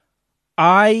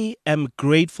I am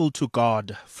grateful to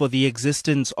God for the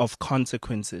existence of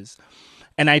consequences.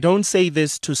 And I don't say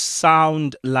this to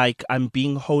sound like I'm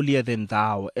being holier than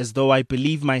thou, as though I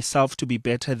believe myself to be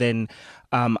better than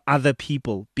other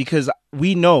people, because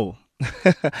we know,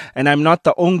 and I'm not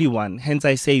the only one, hence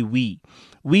I say we.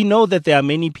 We know that there are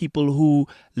many people who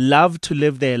love to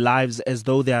live their lives as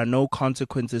though there are no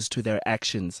consequences to their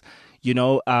actions.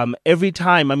 Every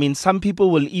time, I mean, some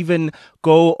people will even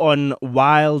go on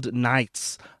wild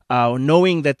nights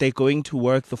knowing that they're going to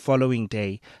work the following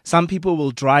day. Some people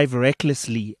will drive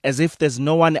recklessly as if there's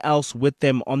no one else with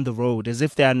them on the road, as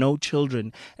if there are no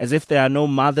children, as if there are no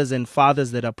mothers and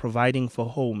fathers that are providing for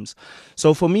homes.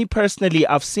 So, for me personally,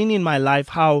 I've seen in my life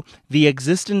how the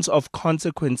existence of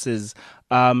consequences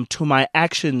to my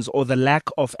actions or the lack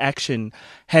of action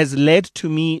has led to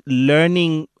me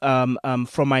learning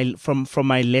from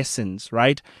my lessons,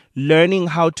 right? Learning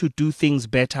how to do things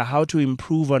better, how to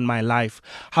improve on my life,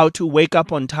 how to wake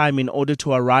up on time in order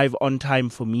to arrive on time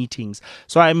for meetings.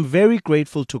 So I'm very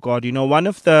grateful to God. One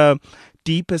of the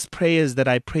deepest prayers that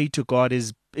I pray to God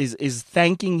is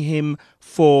thanking Him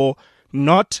for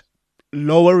not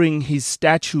lowering His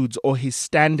statutes or His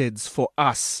standards for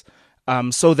us,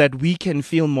 so that we can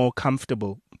feel more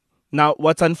comfortable. Now,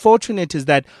 what's unfortunate is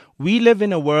that we live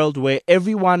in a world where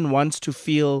everyone wants to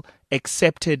feel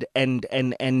accepted and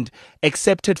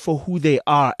accepted for who they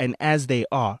are and as they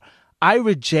are. I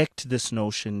reject this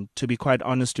notion, to be quite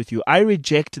honest with you. I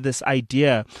reject this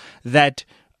idea that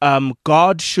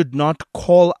God should not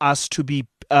call us to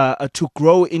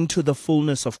grow into the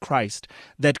fullness of Christ,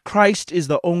 that Christ is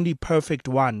the only perfect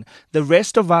one. The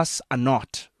rest of us are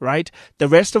not, right? The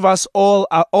rest of us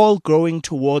are all growing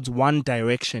towards one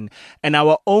direction. And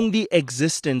our only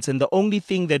existence and the only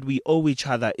thing that we owe each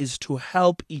other is to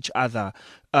help each other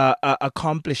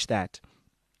accomplish that.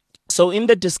 So in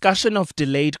the discussion of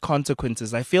delayed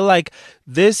consequences, I feel like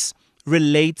this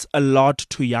relates a lot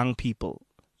to young people.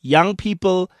 Young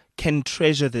people can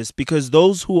treasure this because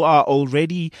those who are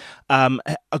already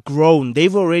grown,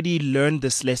 they've already learned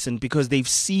this lesson because they've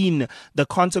seen the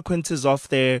consequences of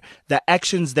the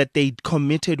actions that they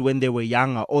committed when they were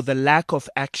younger, or the lack of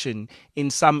action in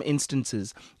some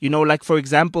instances. Like for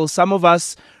example, some of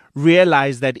us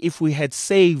realize that if we had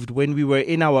saved when we were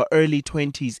in our early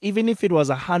 20s, even if it was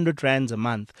 100 rands a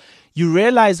month, you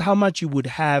realize how much you would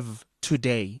have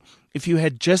today if you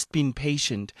had just been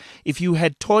patient, if you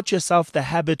had taught yourself the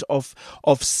habit of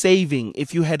saving,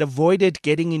 if you had avoided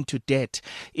getting into debt,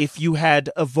 if you had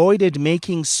avoided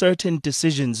making certain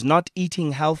decisions, not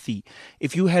eating healthy,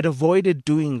 if you had avoided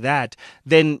doing that,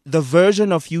 then the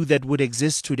version of you that would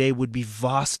exist today would be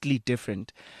vastly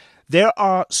different. There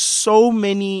are so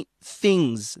many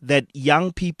things that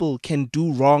young people can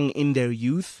do wrong in their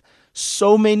youth,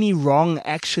 so many wrong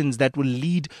actions that will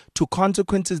lead to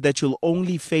consequences that you'll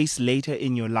only face later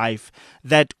in your life,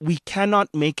 that we cannot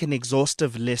make an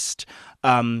exhaustive list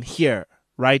here.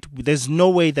 Right? There's no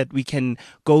way that we can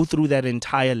go through that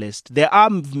entire list. There are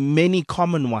many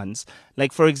common ones.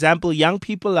 Like, for example, young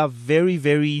people are very,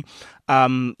 very,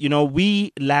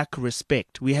 we lack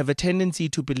respect. We have a tendency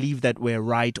to believe that we're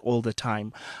right all the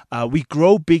time. We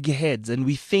grow big heads and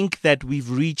we think that we've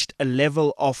reached a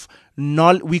level of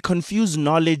knowledge. We confuse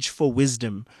knowledge for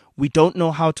wisdom. We don't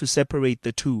know how to separate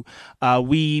the two.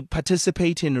 We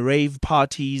participate in rave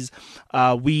parties.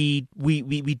 We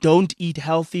don't eat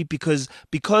healthy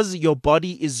because your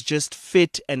body is just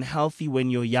fit and healthy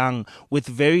when you're young with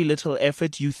very little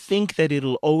effort. You think that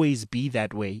it'll always be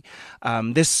that way.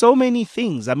 There's so many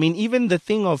things. I mean, even the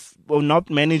thing of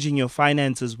not managing your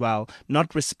finances well,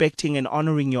 not respecting and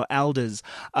honoring your elders,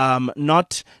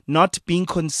 not being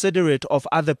considerate of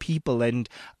other people, and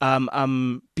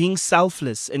being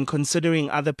selfless and considering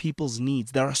other people's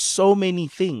needs. There are so many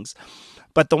things.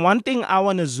 But the one thing I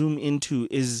want to zoom into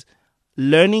is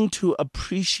learning to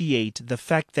appreciate the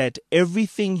fact that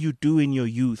everything you do in your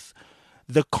youth,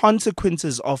 the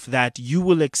consequences of that you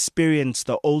will experience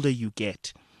the older you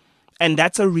get. And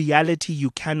that's a reality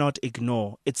you cannot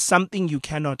ignore. It's something you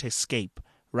cannot escape,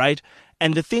 right?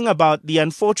 And the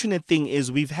unfortunate thing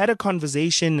is we've had a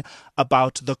conversation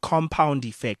about the compound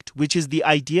effect, which is the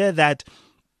idea that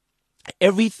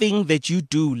everything that you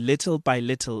do little by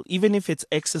little, even if it's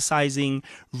exercising,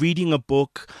 reading a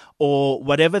book, or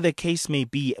whatever the case may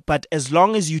be, but as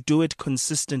long as you do it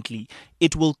consistently,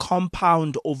 it will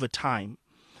compound over time.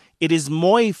 It is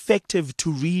more effective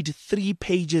to read 3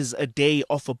 pages a day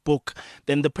of a book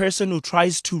than the person who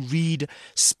tries to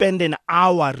spend an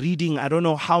hour reading, I don't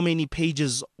know how many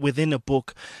pages within a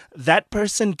book. That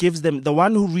person gives them, the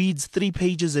one who reads 3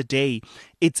 pages a day,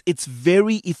 it's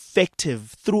very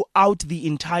effective throughout the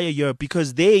entire year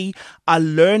because they are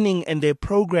learning and they're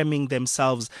programming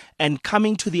themselves and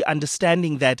coming to the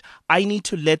understanding that I need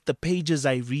to let the pages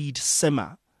I read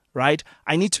simmer. Right?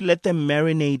 I need to let them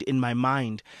marinate in my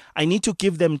mind. I need to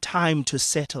give them time to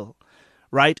settle.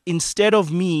 Right? Instead of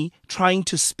me trying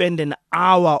to spend an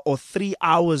hour or 3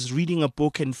 hours reading a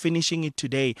book and finishing it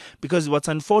today. Because what's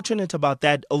unfortunate about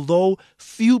that, although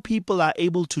few people are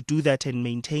able to do that and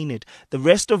maintain it, the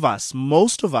rest of us,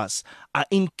 most of us, are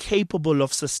incapable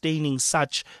of sustaining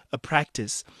such a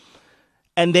practice.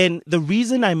 And then the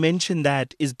reason I mention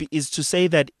that is to say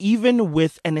that even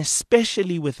with, and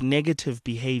especially with negative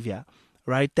behavior,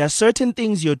 right? There are certain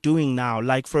things you're doing now,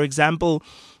 like for example,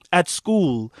 at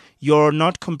school, you're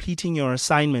not completing your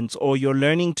assignments or you're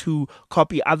learning to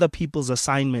copy other people's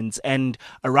assignments and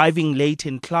arriving late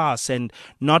in class and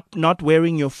not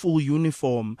wearing your full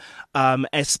uniform.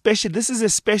 This is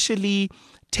especially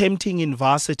tempting in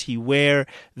varsity where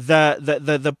there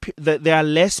are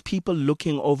less people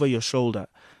looking over your shoulder.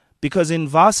 Because in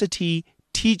varsity,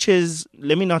 teachers,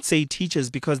 let me not say teachers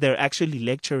because they're actually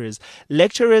lecturers.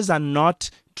 Lecturers are not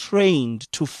trained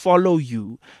to follow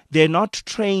you. They're not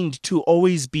trained to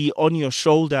always be on your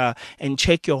shoulder and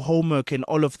check your homework and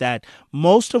all of that.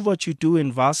 Most of what you do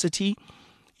in varsity,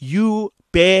 you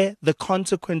bear the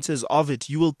consequences of it.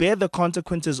 You will bear the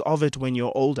consequences of it when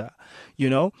you're older, you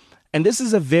know? And this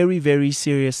is a very, very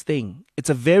serious thing. It's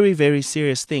a very, very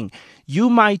serious thing. You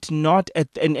might not,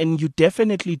 and you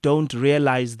definitely don't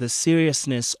realize the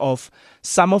seriousness of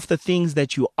some of the things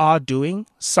that you are doing,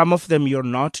 some of them you're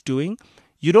not doing.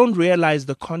 You don't realize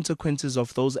the consequences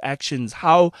of those actions,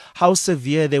 how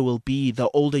severe they will be the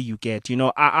older you get. You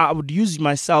know, I would use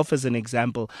myself as an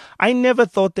example. I never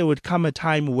thought there would come a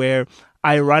time where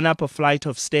I run up a flight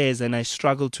of stairs and I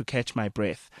struggle to catch my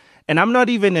breath. And I'm not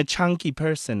even a chunky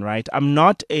person, right? I'm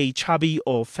not a chubby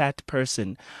or fat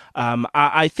person.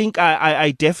 I think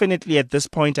I definitely at this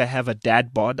point I have a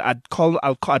dad bod. I'd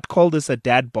call this a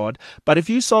dad bod. But if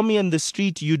you saw me in the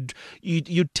street, you'd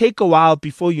take a while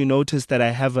before you notice that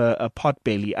I have a pot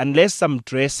belly, unless I'm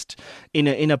dressed in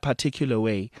a particular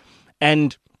way.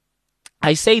 And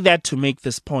I say that to make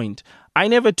this point. I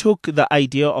never took the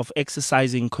idea of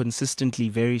exercising consistently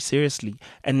very seriously,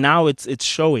 and now it's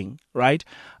showing, right?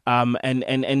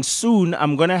 And soon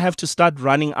I'm gonna have to start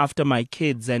running after my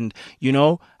kids, and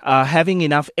having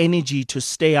enough energy to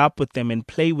stay up with them and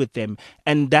play with them,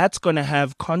 and that's gonna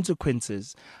have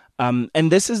consequences. And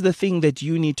this is the thing that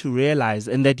you need to realize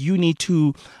and that you need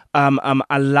to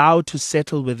allow to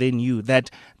settle within you, that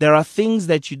there are things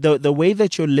that the way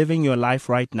that you're living your life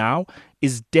right now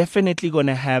is definitely going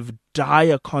to have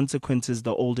dire consequences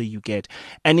the older you get.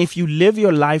 And if you live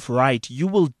your life right, you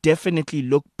will definitely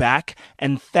look back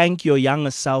and thank your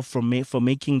younger self for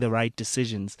making the right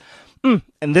decisions. And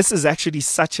this is actually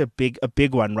such a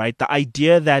big one, right? The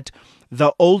idea that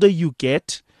the older you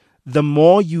get, the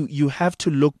more you have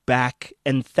to look back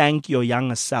and thank your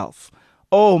younger self.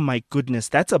 Oh my goodness,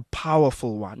 that's a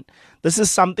powerful one. This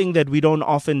is something that we don't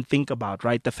often think about,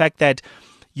 right? The fact that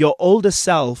your older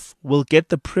self will get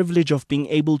the privilege of being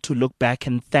able to look back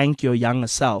and thank your younger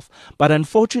self. But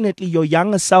unfortunately, your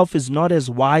younger self is not as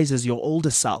wise as your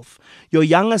older self. Your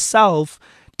younger self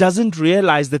doesn't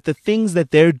realize that the things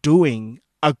that they're doing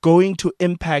are going to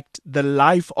impact the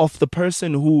life of the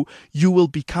person who you will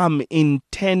become in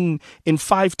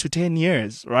 5 to 10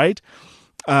 years, right?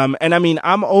 And I mean,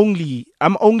 I'm only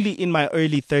in my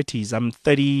early 30s. I'm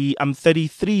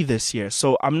 33 this year,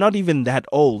 so I'm not even that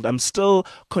old. I'm still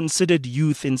considered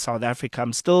youth in South Africa.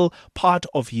 I'm still part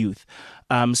of youth.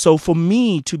 So for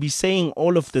me to be saying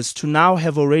all of this, to now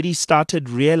have already started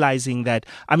realizing that,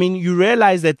 I mean, you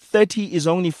realize that 30 is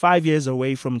only 5 years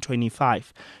away from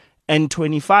 25, and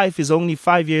 25 is only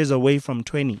 5 years away from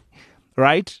 20,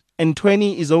 right? And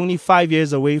 20 is only 5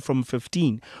 years away from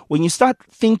 15. When you start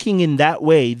thinking in that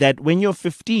way, that when you're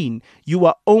 15, you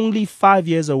are only 5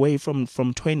 years away from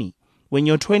 20. When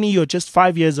you're 20, you're just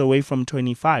 5 years away from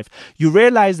 25. You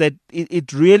realize that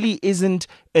it really isn't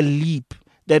a leap,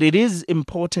 that it is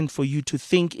important for you to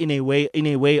think in a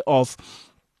way of,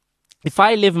 if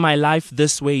I live my life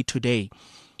this way today,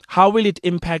 how will it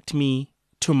impact me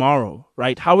tomorrow,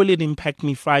 right? How will it impact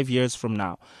me 5 years from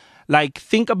now? Like,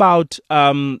 think about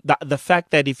the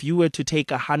fact that if you were to take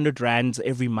 100 rands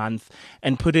every month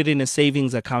and put it in a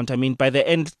savings account, I mean, by the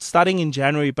end, starting in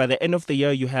January, by the end of the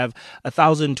year, you have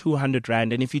 1,200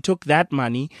 rand. And if you took that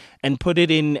money and put it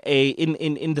in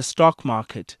the stock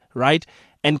market, right?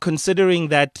 And considering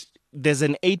that there's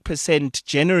an 8%,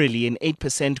 generally an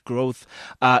 8% growth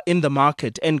in the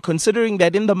market. And considering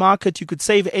that in the market, you could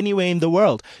save anywhere in the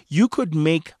world, you could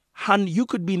make, you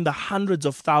could be in the hundreds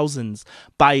of thousands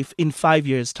in 5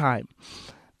 years' time.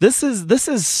 This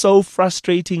is so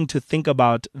frustrating to think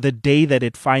about the day that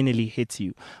it finally hits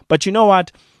you. But you know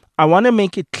what? I want to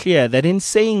make it clear that in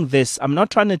saying this, I'm not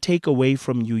trying to take away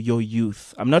from you your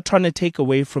youth. I'm not trying to take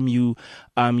away from you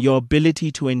your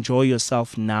ability to enjoy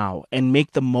yourself now and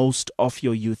make the most of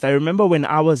your youth. I remember when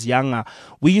I was younger,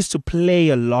 we used to play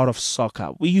a lot of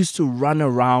soccer. We used to run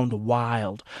around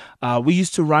wild. We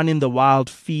used to run in the wild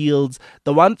fields.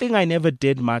 The one thing I never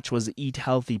did much was eat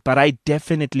healthy, but I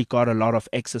definitely got a lot of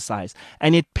exercise.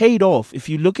 And it paid off. If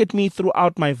you look at me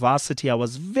throughout my varsity, I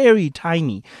was very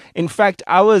tiny. In fact,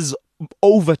 I was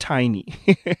over tiny.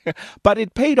 But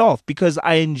it paid off because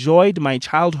I enjoyed my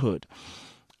childhood.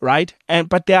 Right?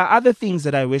 But there are other things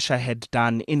that I wish I had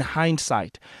done in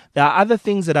hindsight. There are other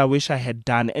things that I wish I had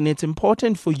done. And it's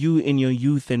important for you in your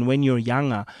youth and when you're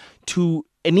younger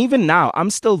and even now,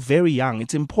 I'm still very young.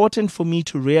 It's important for me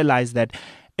to realize that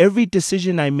every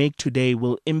decision I make today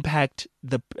will impact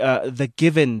the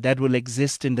given that will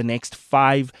exist in the next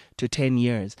 5 to 10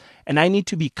 years. And I need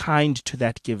to be kind to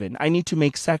that given. I need to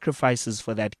make sacrifices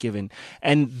for that given.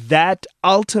 And that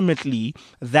ultimately,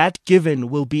 that given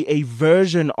will be a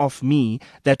version of me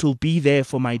that will be there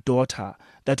for my daughter,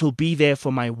 that will be there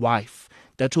for my wife,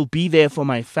 that will be there for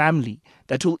my family,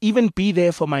 that will even be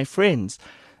there for my friends,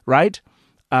 right?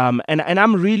 And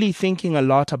I'm really thinking a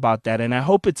lot about that, and I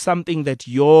hope it's something that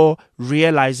you're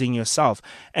realizing yourself.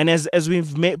 And as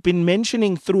we've been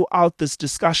mentioning throughout this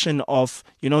discussion of,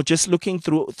 just looking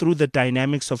through the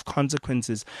dynamics of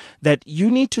consequences, that you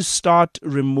need to start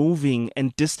removing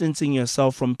and distancing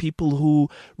yourself from people who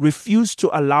refuse to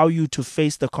allow you to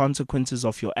face the consequences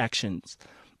of your actions.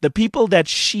 The people that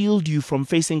shield you from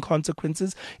facing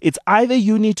consequences, it's either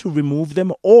you need to remove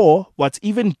them, or what's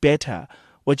even better,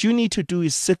 what you need to do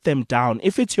is sit them down.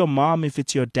 If it's your mom, if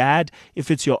it's your dad,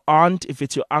 if it's your aunt, if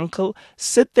it's your uncle,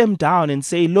 sit them down and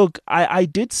say, look, I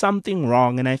did something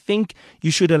wrong and I think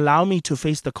you should allow me to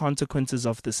face the consequences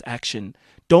of this action.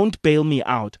 Don't bail me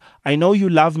out. I know you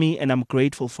love me and I'm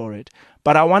grateful for it.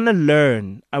 But I want to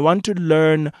learn. I want to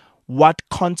learn what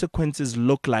consequences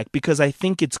look like because I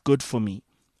think it's good for me,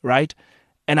 right?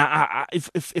 And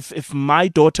if my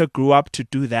daughter grew up to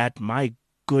do that, my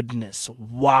goodness,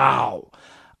 wow,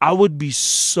 I would be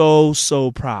so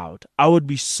proud. I would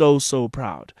be so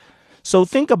proud. So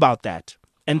think about that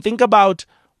and think about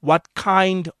what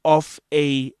kind of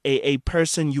a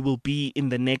person you will be in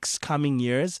the next coming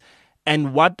years,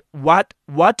 and what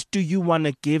do you want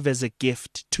to give as a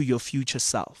gift to your future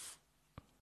self.